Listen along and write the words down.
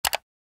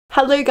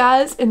Hello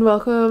guys and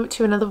welcome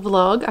to another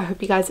vlog. I hope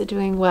you guys are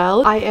doing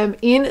well. I am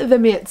in the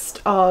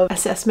midst of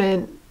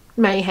assessment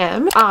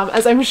mayhem,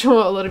 as I'm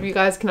sure a lot of you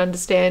guys can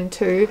understand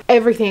too.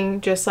 Everything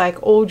just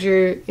like all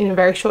due in a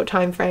very short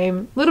time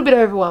frame, a little bit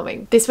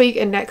overwhelming. This week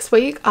and next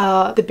week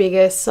are the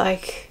biggest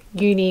like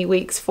uni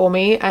weeks for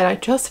me and I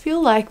just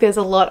feel like there's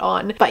a lot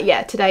on. But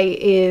yeah, today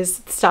is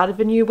the start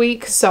of a new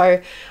week,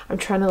 so I'm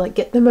trying to like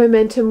get the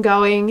momentum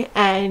going,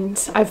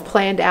 and I've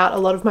planned out a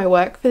lot of my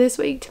work for this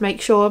week to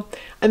make sure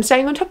I'm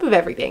staying on top of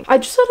everything. I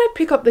just thought I'd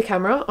pick up the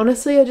camera.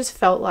 Honestly, I just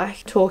felt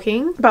like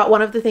talking. But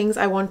one of the things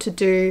I want to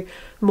do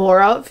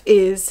more of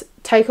is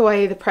take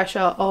away the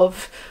pressure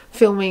of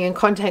filming and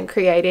content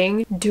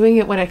creating, doing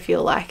it when I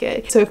feel like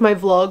it. So if my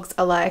vlogs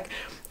are like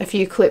a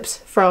few clips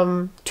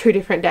from 2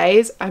 different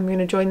days, I'm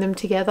gonna join them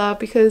together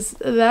because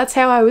that's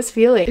how I was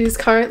feeling. It is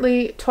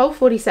currently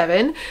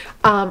 12:47.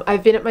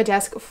 I've been at my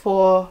desk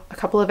for a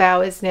couple of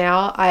hours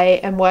now. I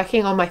am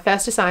working on my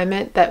first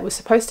assignment that was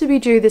supposed to be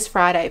due this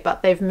Friday,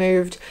 but they've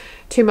moved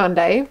to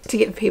Monday to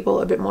give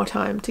people a bit more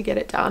time to get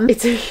it done.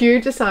 It's a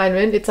huge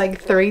assignment. It's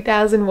like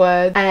 3,000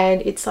 words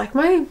and it's like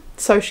my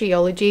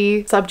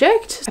sociology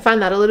subject. I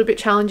find that a little bit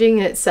challenging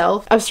in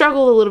itself. I've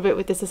struggled a little bit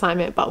with this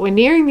assignment, but we're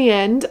nearing the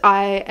end.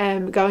 I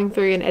am going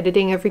through and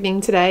editing everything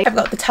today. I've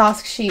got the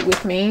task sheet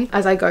with me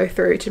as I go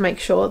through to make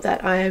sure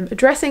that I am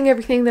addressing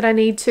everything that I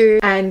need to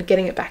and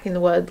getting it back in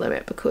the word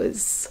limit,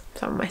 because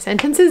some of my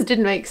sentences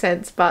didn't make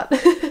sense, but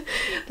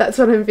that's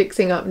what I'm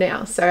fixing up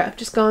now. So I've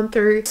just gone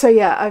through. So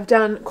yeah, I've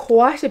done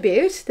quite a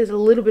bit. There's a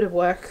little bit of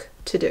work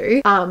to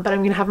do, but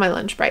I'm gonna have my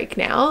lunch break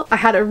now. I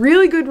had a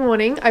really good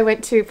morning. I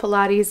went to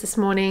Pilates this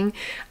morning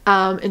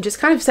and just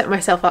kind of set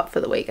myself up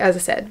for the week. As I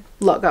said,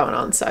 a lot going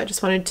on, so I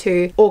just wanted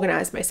to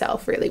organize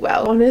myself really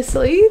well.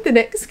 Honestly, the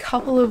next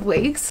couple of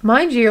weeks,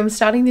 mind you, I'm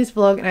starting this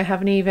vlog and I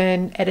haven't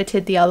even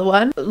edited the other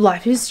one.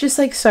 Life is just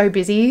like so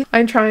busy.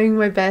 I'm trying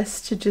my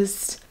best to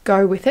just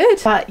go with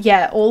it, but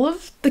yeah, all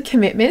of the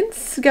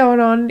commitments going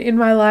on in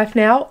my life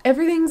now,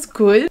 everything's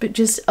good, but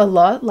just a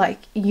lot. Like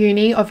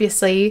uni,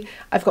 obviously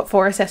I've got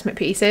 4 assessment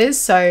pieces,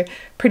 so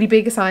pretty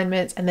big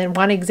assignments, and then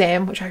 1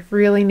 exam which I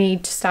really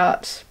need to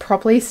start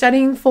properly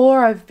studying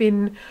for. I've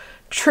been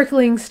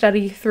trickling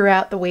study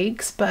throughout the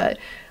weeks, but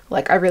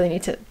like I really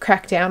need to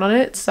crack down on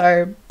it,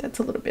 so that's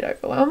a little bit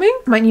overwhelming.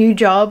 My new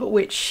job,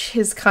 which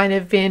has kind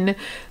of been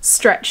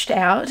stretched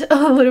out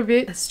a little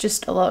bit. It's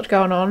just a lot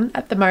going on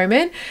at the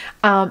moment.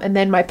 And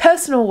then my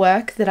personal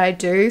work that I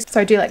do.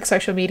 So I do like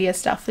social media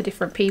stuff for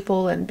different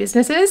people and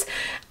businesses.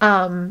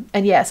 And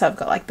yeah, so I've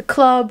got like the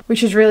club,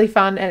 which is really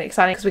fun and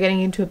exciting because we're getting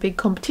into a big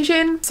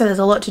competition. So there's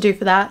a lot to do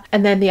for that.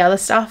 And then the other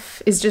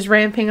stuff is just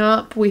ramping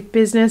up with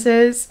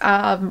businesses,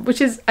 which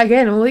is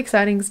again, all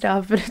exciting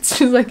stuff, but it's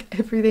just like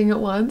everything at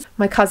once.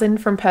 My cousin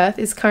from Perth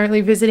is currently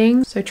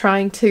visiting, so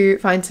trying to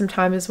find some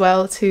time as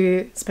well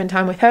to spend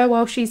time with her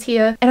while she's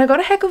here. And I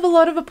got a heck of a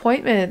lot of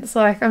appointments.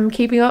 Like I'm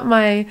keeping up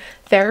my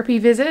therapy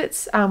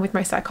visits with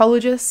my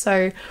psychologist,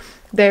 so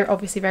they're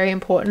obviously very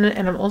important,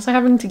 and I'm also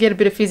having to get a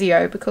bit of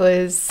physio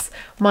because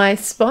my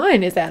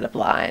spine is out of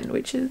line,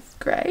 which is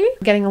great.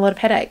 I'm getting a lot of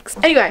headaches.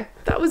 Anyway,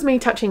 that was me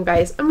touching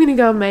base. I'm gonna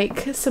go and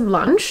make some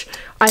lunch.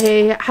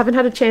 I haven't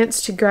had a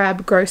chance to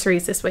grab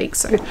groceries this week,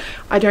 so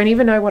I don't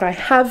even know what I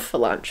have for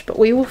lunch, but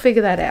we will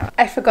figure that out.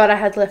 I forgot I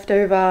had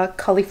leftover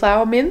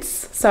cauliflower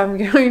mince, so I'm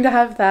going to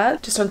have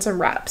that just on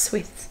some wraps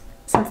with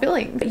some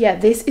filling. But yeah,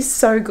 this is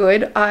so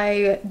good.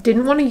 I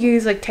didn't want to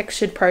use like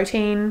textured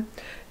protein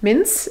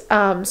mince,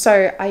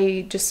 so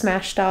I just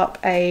smashed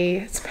up,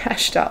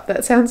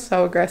 that sounds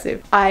so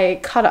aggressive. I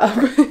cut up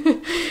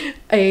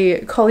a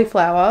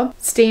cauliflower,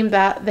 steamed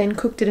that, then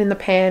cooked it in the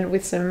pan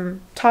with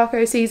some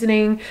taco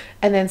seasoning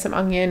and then some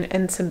onion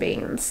and some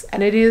beans,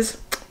 and it is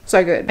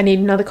so good. I need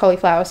another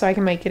cauliflower so I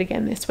can make it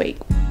again this week.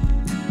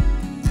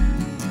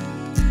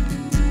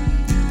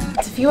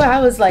 It's a few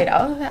hours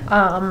later,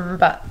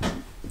 but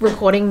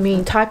recording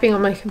me typing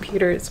on my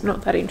computer is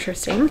not that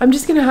interesting. I'm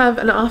just gonna have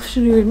an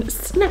afternoon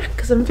snack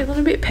because I'm feeling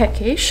a bit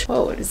peckish.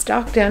 Oh, it is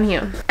dark down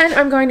here. And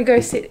I'm going to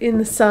go sit in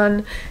the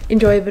sun,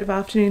 enjoy a bit of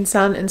afternoon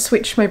sun, and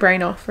switch my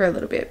brain off for a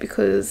little bit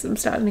because I'm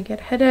starting to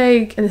get a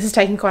headache and this is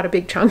taking quite a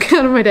big chunk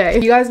out of my day.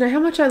 You guys know how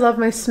much I love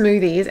my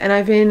smoothies, and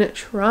I've been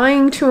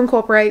trying to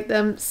incorporate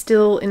them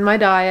still in my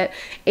diet,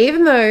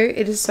 even though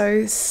it is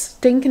so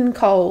stinking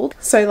cold.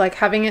 So like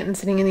having it and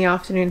sitting in the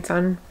afternoon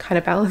sun kind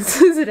of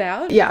balances it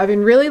out. Yeah, I've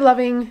been really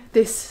loving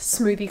this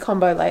smoothie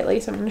combo lately,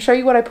 so I'm going to show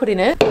you what I put in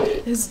it.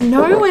 There's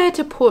nowhere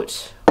to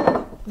put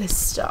this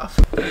stuff.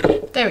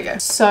 There we go.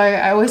 So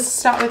I always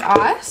start with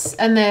ice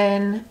and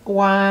then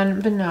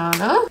 1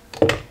 banana.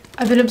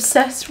 I've been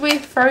obsessed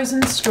with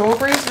frozen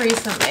strawberries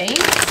recently,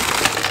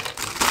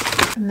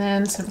 and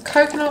then some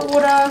coconut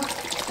water,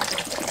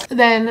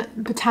 then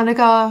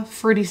botanika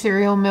fruity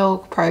cereal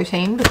milk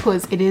protein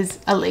because it is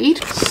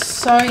elite,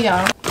 so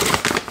yum.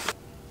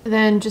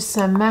 Then just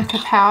some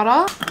maca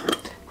powder,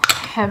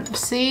 hemp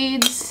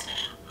seeds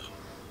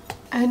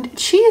and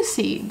chia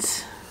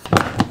seeds,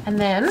 and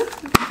then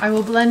I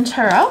will blend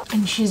her up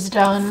and she's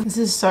done. This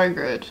is so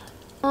good.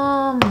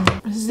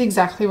 This is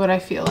exactly what I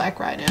feel like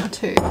right now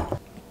too.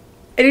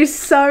 It is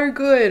so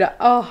good.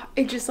 Oh,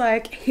 it just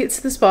like hits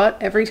the spot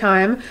every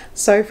time.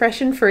 So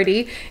fresh and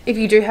fruity. If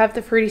you do have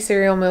the fruity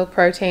cereal milk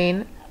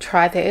protein,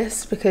 try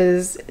this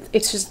because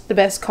it's just the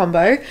best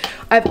combo.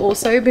 I've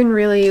also been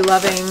really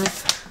loving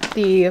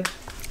the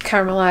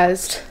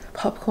caramelized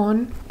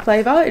popcorn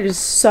flavor. It is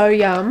so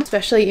yum,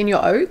 especially in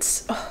your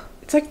oats. Oh,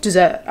 it's like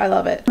dessert. I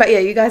love it. But yeah,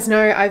 you guys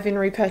know I've been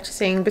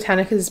repurchasing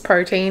Botanika's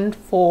protein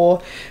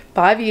for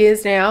 5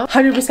 years now.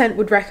 100%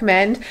 would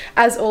recommend.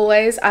 As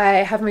always, I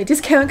have my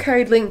discount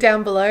code linked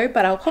down below,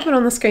 but I'll pop it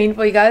on the screen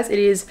for you guys. It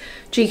is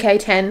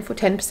GK10 for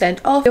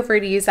 10% off. Feel free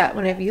to use that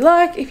whenever you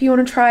like if you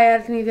want to try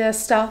out any of their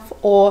stuff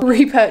or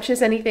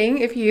repurchase anything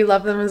if you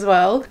love them as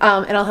well.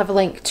 And I'll have a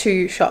link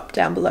to shop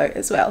down below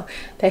as well.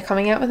 They're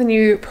coming out with a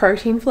new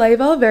protein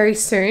flavor very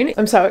soon.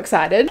 I'm so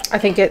excited. I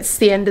think it's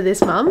the end of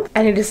this month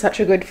and it is such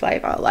a good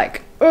flavor.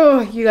 Like,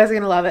 oh, you guys are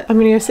gonna love it. I'm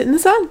gonna go sit in the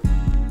sun.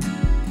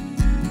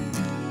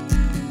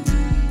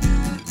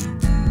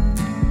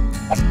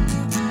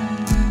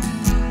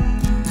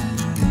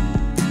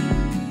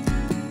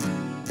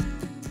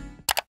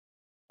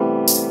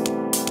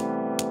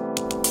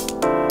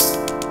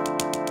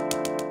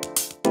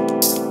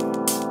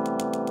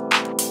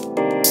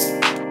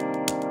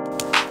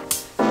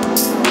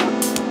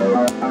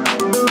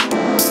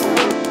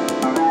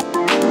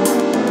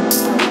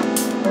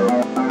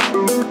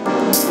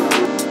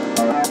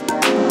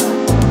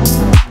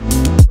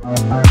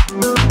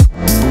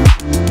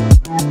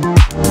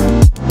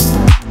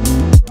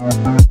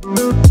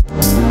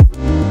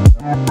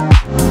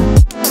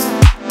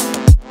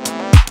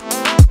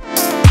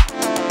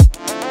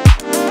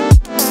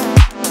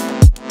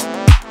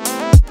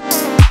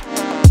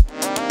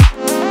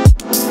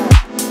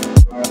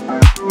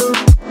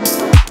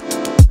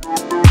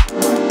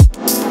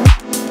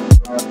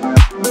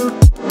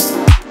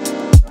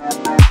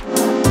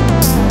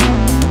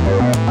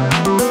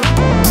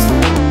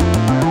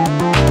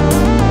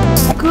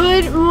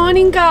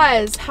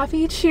 Guys,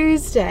 happy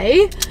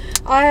Tuesday.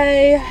 I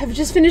have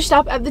just finished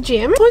up at the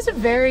gym. It was a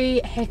very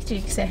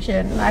hectic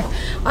session. Like,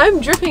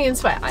 I'm dripping in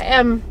sweat. I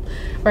am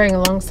wearing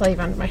a long sleeve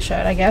under my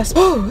shirt, I guess.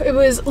 Oh, it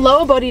was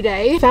lower body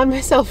day. Found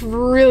myself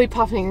really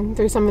puffing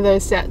through some of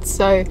those sets,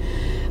 so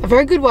a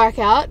very good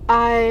workout.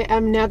 I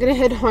am now gonna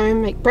head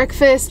home, make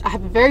breakfast. I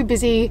have a very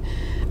busy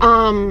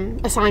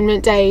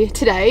assignment day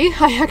today.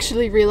 I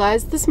actually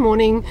realized this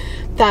morning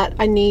that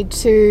I need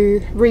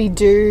to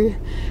redo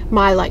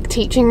my like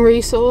teaching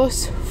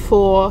resource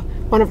for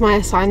one of my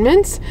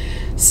assignments.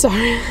 So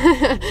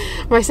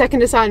my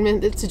second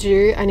assignment that's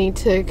due, I need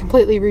to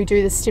completely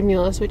redo the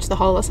stimulus, which the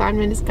whole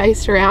assignment is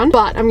based around.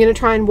 But I'm going to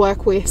try and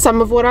work with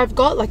some of what I've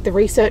got, like the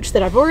research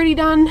that I've already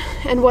done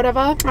and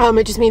whatever.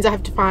 It just means I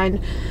have to find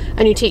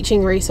a new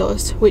teaching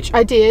resource, which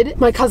I did.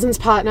 My cousin's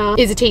partner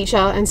is a teacher,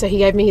 and so he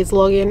gave me his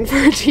login for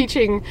a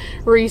teaching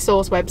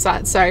resource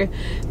website. So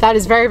that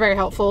is very, very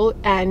helpful,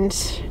 and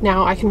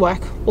now I can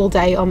work all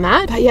day on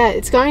that. But yeah,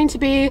 it's going to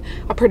be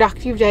a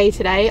productive day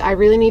today. I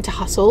really need to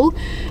hustle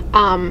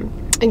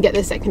and get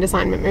the second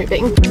assignment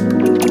moving.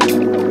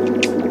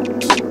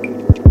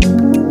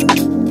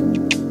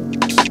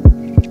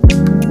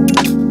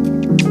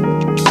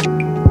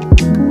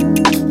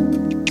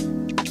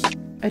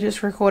 I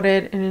just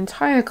recorded an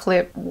entire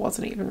clip,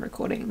 wasn't even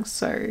recording,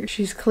 so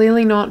she's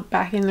clearly not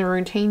back in the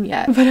routine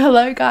yet. But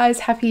hello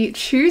guys, happy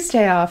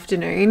Tuesday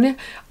afternoon.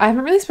 I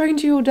haven't really spoken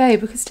to you all day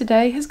because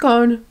today has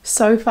gone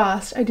so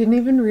fast. I didn't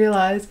even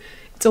realize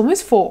it's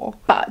almost 4,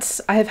 but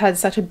I have had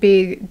such a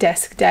big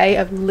desk day.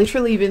 I've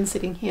literally been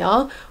sitting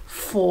here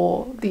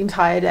for the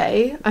entire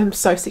day. I'm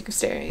so sick of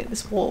staring at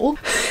this wall.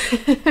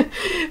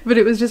 But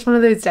it was just one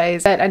of those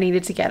days that I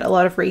needed to get a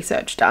lot of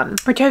research done,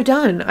 which I've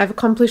done. I've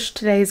accomplished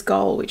today's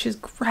goal, which is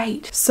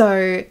great.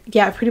 So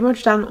yeah, I've pretty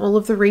much done all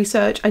of the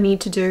research I need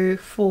to do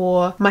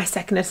for my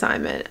second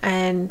assignment,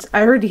 and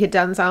I already had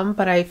done some,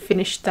 but I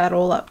finished that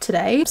all up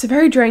today. So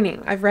very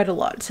draining. I've read a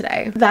lot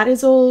today. That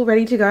is all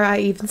ready to go. I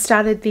even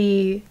started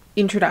the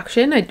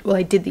introduction.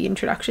 I did the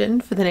introduction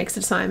for the next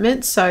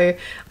assignment, so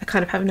I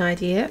kind of have an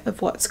idea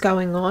of what's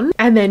going on.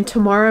 And then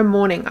tomorrow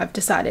morning I've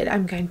decided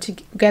I'm going to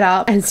get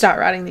up and start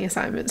writing the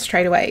assignment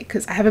straight away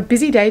because I have a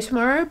busy day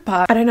tomorrow,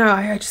 but I don't know,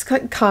 I just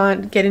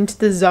can't get into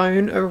the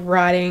zone of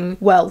writing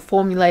well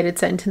formulated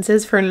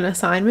sentences for an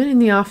assignment in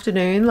the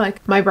afternoon.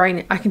 Like, my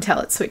brain, I can tell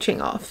it's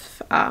switching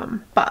off.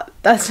 But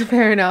that's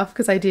fair enough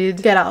because I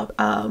did get up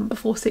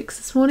before 6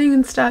 this morning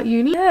and start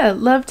uni. Yeah,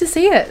 love to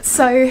see it.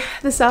 So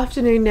this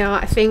afternoon now,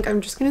 I think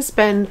I'm just going to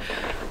spend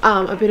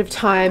a bit of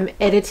time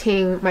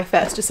editing my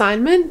first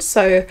assignment.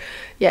 So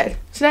yeah,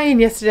 today and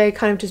yesterday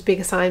kind of just big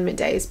assignment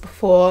days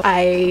before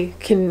I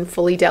can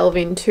fully delve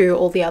into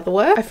all the other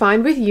work. I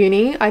find with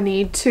uni, I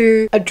need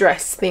to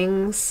address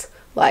things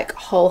like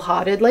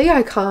wholeheartedly.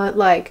 I can't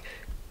like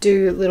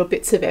do little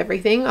bits of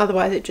everything,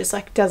 otherwise it just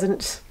like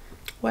doesn't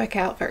work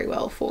out very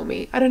well for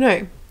me. I don't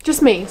know,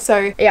 just me.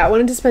 So yeah, I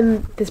wanted to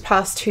spend this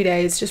past 2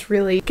 days just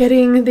really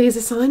getting these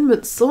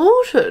assignments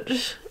sorted,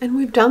 and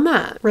we've done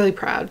that. Really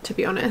proud, to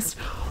be honest.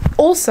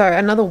 Also,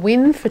 another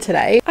win for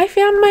today, I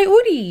found my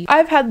hoodie.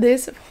 I've had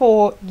this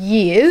for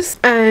years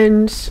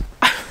and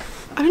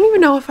I I don't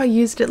even know if I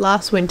used it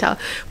last winter,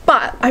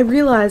 but I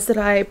realized that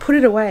I put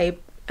it away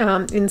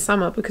in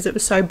summer because it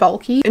was so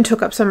bulky and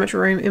took up so much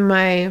room in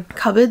my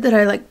cupboard that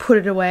I like put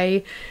it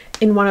away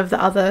in one of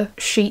the other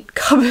sheet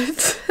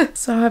cupboards.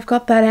 So I've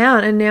got that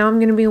out and now I'm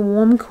going to be a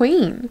warm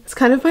queen. It's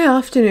kind of my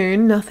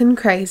afternoon, nothing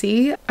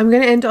crazy. I'm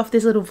going to end off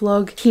this little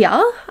vlog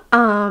here.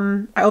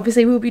 I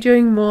obviously will be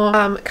doing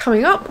more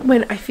coming up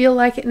when I feel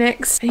like it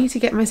next. I need to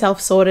get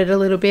myself sorted a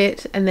little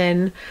bit and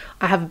then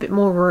I have a bit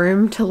more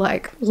room to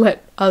like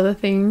let other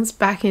things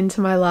back into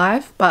my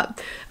life.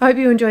 But I hope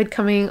you enjoyed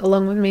coming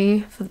along with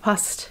me for the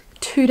past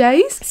 2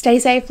 days. Stay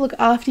safe, look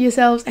after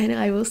yourselves, and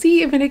I will see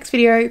you in my next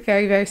video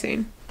very, very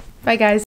soon. Bye guys.